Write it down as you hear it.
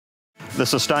The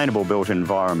Sustainable Built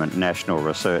Environment National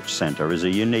Research Centre is a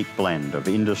unique blend of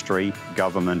industry,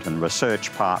 government and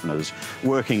research partners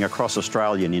working across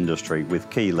Australian industry with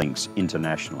key links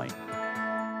internationally.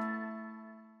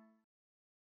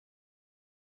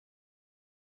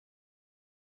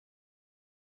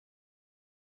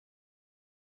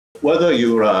 Whether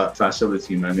you're a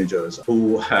facility manager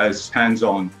who has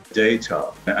hands-on data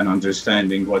and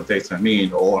understanding what data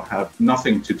mean or have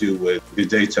nothing to do with the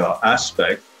data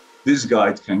aspect, this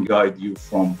guide can guide you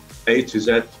from A to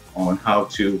Z on how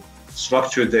to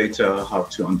structure data, how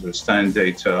to understand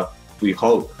data. We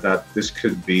hope that this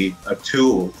could be a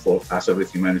tool for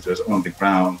facility managers on the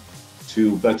ground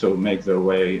to better make their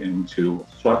way into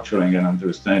structuring and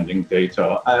understanding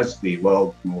data as the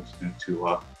world moves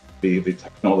into the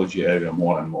technology area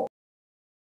more and more.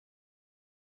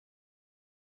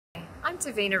 I'm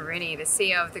Davina Rooney, the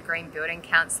CEO of the Green Building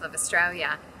Council of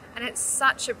Australia, and it's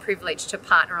such a privilege to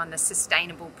partner on the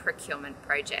Sustainable Procurement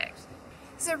Project.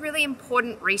 It's a really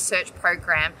important research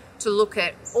program to look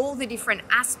at all the different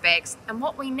aspects and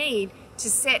what we need to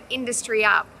set industry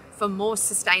up for more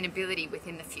sustainability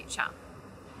within the future.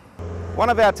 One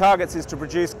of our targets is to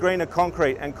produce greener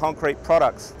concrete and concrete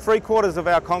products. 3/4 of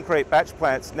our concrete batch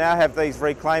plants now have these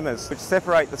reclaimers, which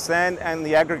separate the sand and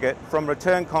the aggregate from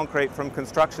return concrete from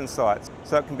construction sites,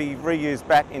 so it can be reused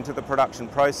back into the production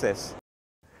process.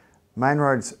 Main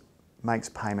Roads makes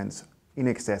payments in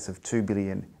excess of $2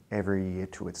 billion every year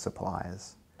to its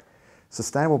suppliers.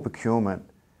 Sustainable procurement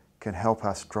can help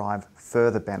us drive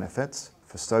further benefits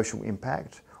for social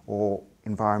impact or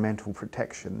environmental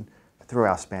protection through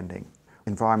our spending.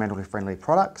 Environmentally friendly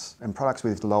products and products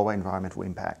with lower environmental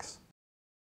impacts.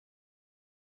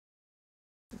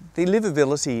 The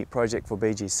livability project for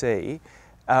BGC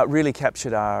really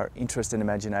captured our interest and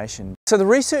imagination. So the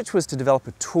research was to develop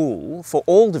a tool for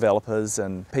all developers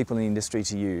and people in the industry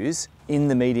to use in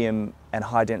the medium and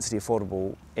high density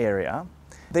affordable area.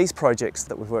 These projects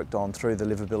that we've worked on through the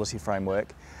livability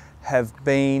framework have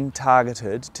been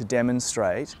targeted to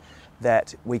demonstrate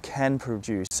that we can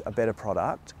produce a better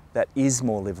product that is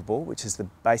more livable, which is the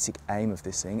basic aim of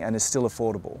this thing, and is still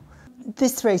affordable.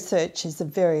 This research is a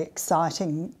very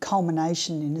exciting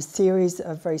culmination in a series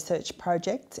of research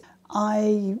projects.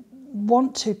 I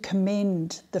want to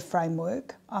commend the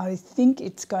framework. I think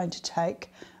it's going to take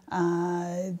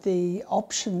the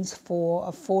options for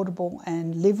affordable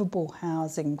and livable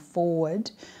housing forward,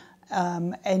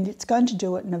 and it's going to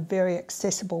do it in a very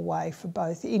accessible way for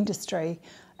both industry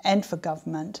and for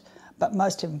government, but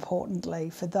most importantly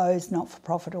for those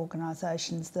not-for-profit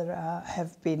organisations that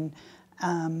have been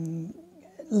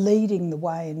leading the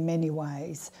way in many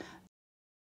ways.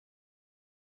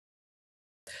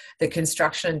 The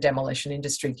construction and demolition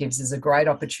industry gives us a great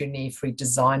opportunity if we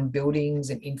design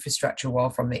buildings and infrastructure well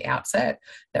from the outset,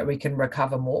 that we can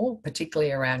recover more,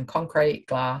 particularly around concrete,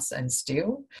 glass and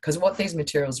steel, because what these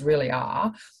materials really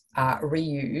are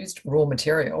reused raw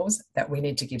materials that we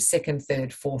need to give second,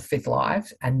 third, fourth, fifth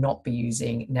life and not be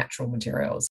using natural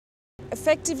materials.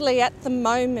 Effectively at the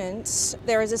moment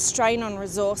there is a strain on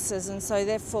resources, and so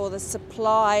therefore the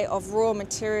supply of raw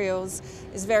materials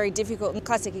is very difficult. A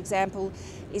classic example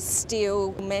is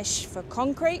steel mesh for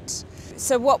concrete.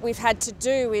 So what we've had to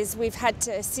do is we've had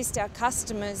to assist our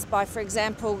customers by, for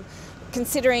example,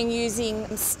 considering using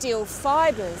steel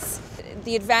fibres.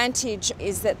 The advantage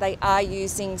is that they are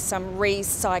using some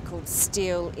recycled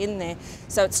steel in there,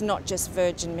 so it's not just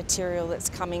virgin material that's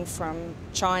coming from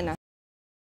China.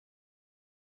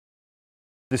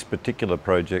 This particular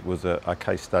project was a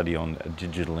case study on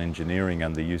digital engineering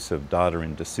and the use of data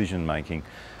in decision making.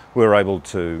 We were able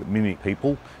to mimic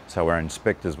people, so our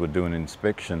inspectors would do an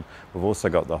inspection. We've also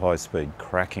got the high-speed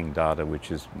cracking data,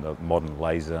 which is the modern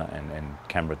laser and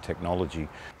camera technology.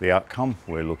 The outcome,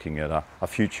 we're looking at a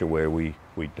future where we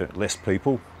do less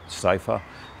people, safer,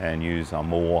 and use a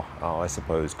more, I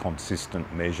suppose,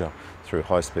 consistent measure through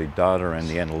high-speed data and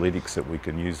the analytics that we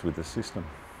can use with the system.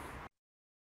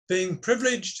 Being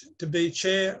privileged to be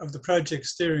chair of the project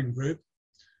steering group,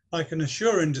 I can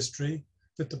assure industry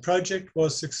that the project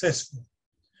was successful.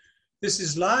 This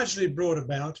is largely brought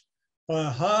about by a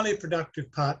highly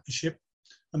productive partnership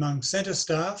among centre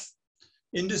staff,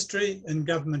 industry and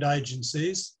government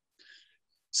agencies,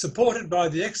 supported by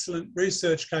the excellent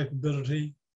research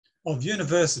capability of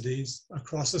universities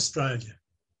across Australia.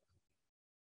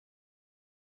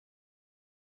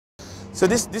 So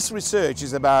this research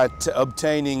is about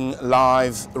obtaining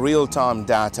live real-time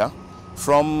data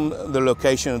from the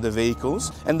location of the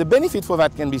vehicles, and the benefit for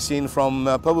that can be seen from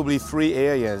probably 3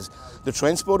 areas: the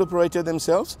transport operator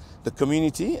themselves, the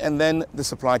community, and then the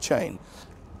supply chain.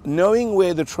 knowing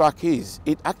where the truck is,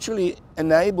 it actually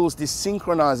enables this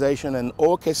synchronization and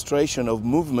orchestration of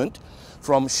movement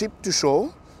from ship to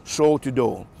shore, shore to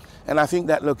door. And I think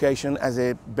that location has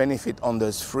a benefit on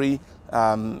those free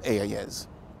areas.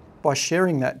 By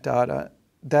sharing that data,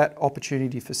 that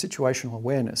opportunity for situational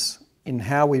awareness in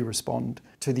how we respond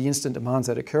to the instant demands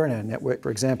that occur in our network,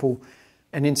 for example,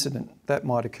 an incident that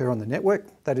might occur on the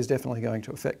network, that is definitely going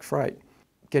to affect freight.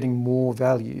 Getting more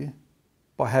value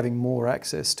by having more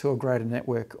access to a greater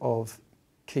network of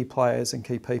key players and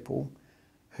key people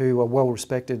who are well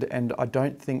respected, and I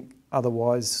don't think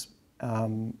otherwise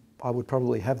I would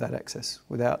probably have that access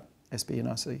without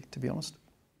SBNRC, to be honest.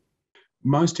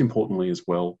 Most importantly as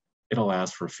well, it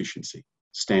allows for efficiency,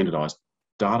 standardised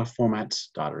data formats,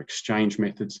 data exchange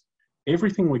methods,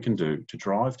 everything we can do to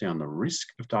drive down the risk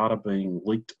of data being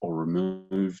leaked or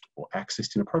removed or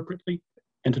accessed inappropriately,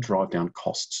 and to drive down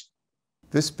costs.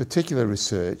 This particular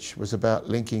research was about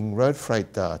linking road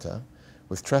freight data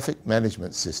with traffic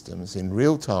management systems in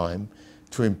real time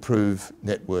to improve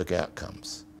network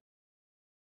outcomes.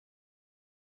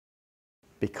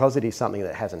 Because it is something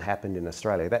that hasn't happened in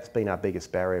Australia, that's been our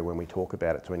biggest barrier when we talk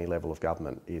about it to any level of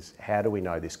government, is how do we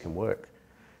know this can work?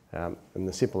 And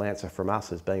the simple answer from us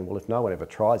has been, well, if no one ever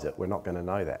tries it, we're not going to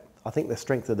know that. I think the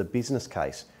strength of the business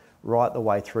case right the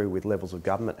way through with levels of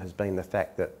government has been the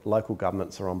fact that local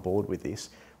governments are on board with this,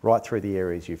 right through the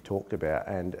areas you've talked about.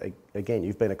 And again,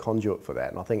 you've been a conduit for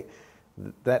that. And I think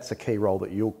that's a key role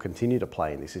that you'll continue to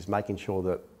play in this, is making sure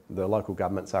that the local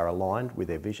governments are aligned with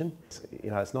their vision.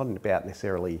 You know, it's not about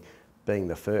necessarily being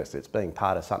the first, it's being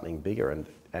part of something bigger.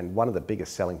 And one of the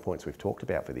biggest selling points we've talked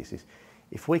about for this is,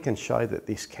 if we can show that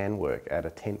this can work at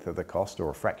 1/10 of the cost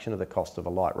or a fraction of the cost of a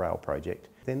light rail project,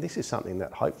 then this is something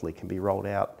that hopefully can be rolled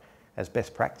out as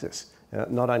best practice,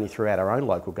 not only throughout our own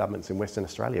local governments in Western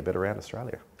Australia, but around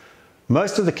Australia.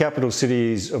 Most of the capital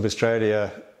cities of Australia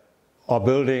are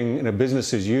building in a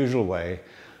business as usual way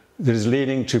that is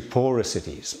leading to poorer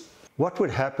cities. What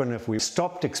would happen if we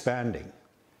stopped expanding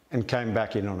and came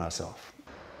back in on ourselves?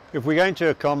 If we're going to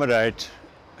accommodate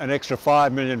an extra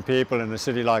 5 million people in a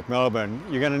city like Melbourne,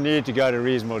 you're going to need to go to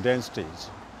reasonable densities.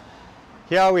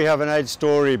 Here we have an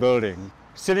 8-storey building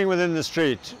sitting within the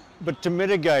street, but to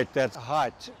mitigate that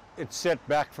height, it's set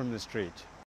back from the street.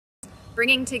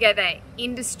 Bringing together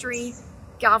industry,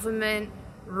 government,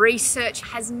 research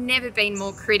has never been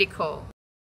more critical.